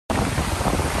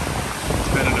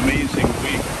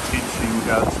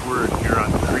God's Word here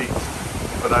on Crete,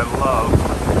 but I love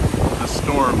the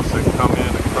storms that come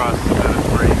in across the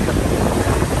Mediterranean.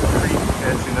 Crete,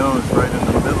 as you know, is right in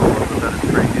the middle of the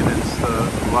Mediterranean. It's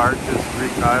the largest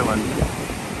Greek island.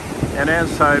 And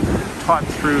as I've taught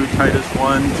through Titus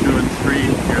 1, 2, and 3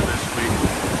 here this week,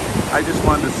 I just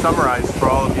wanted to summarize for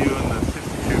all of you in the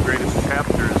 52 greatest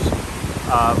chapters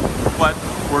what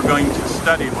we're going to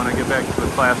study when I get back to the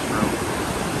classroom.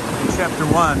 In chapter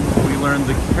 1, we learned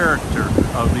the character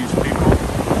of these people,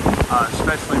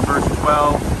 especially in verse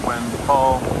 12 when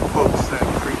Paul quotes that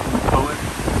Cretan poet.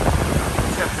 In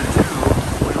chapter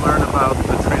 2, we learn about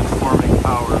the transforming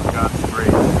power of God's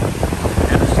grace,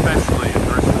 and especially in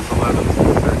verses 11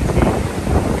 through 13,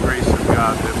 the grace of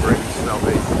God that brings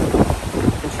salvation.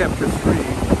 In chapter 3,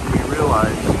 we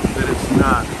realize that it's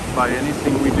not by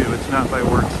anything we do, it's not by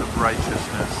works of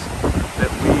righteousness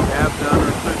that we have done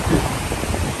or could do,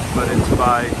 but it's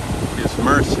by His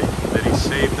mercy that He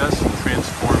saved us and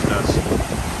transformed us.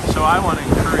 So I want to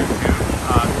encourage you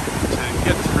to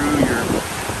get through your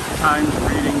times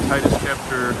reading Titus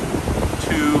chapter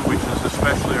 2, which is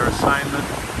especially our assignment.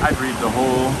 I'd read the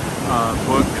whole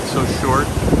book, it's so short.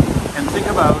 And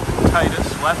think about Titus,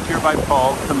 left here by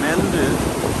Paul, commended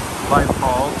by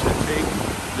Paul to take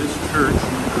this church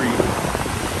in Crete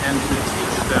and to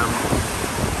teach them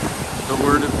the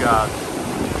Word of God.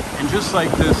 And just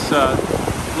like this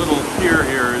little pier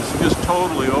here is just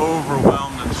totally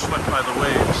overwhelmed and swept by the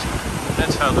waves,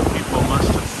 that's how the people must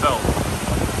have felt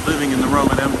living in the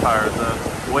Roman Empire.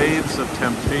 The waves of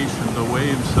temptation, the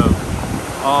waves of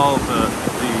all the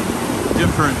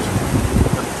different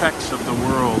effects of the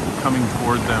world coming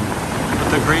toward them. But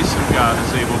the grace of God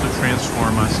is able to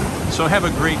transform us. So have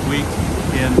a great week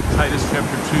in Titus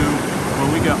chapter 2.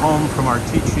 When we get home from our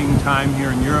teaching time here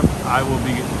in Europe, I will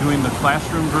be doing the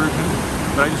classroom version,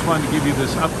 but I just wanted to give you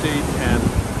this update and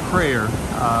prayer,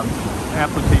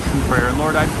 application prayer. And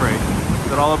Lord, I pray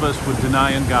that all of us would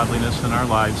deny ungodliness in our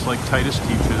lives like Titus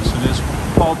teaches. And as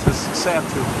Paul sat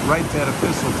to write that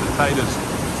epistle to Titus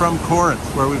from Corinth,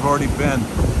 where we've already been,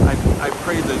 I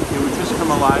pray that it would just come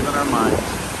alive in our minds,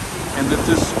 and that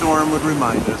this storm would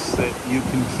remind us that you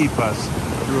can keep us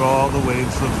through all the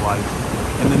waves of life.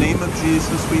 In the name of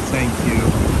Jesus, we thank you.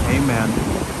 Amen.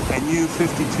 And you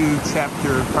 52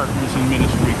 chapter partners in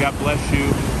ministry, God bless you.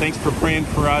 Thanks for praying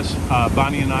for us.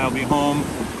 Bonnie and I will be home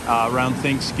around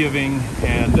Thanksgiving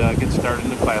and get started in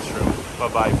the classroom.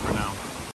 Bye-bye for now.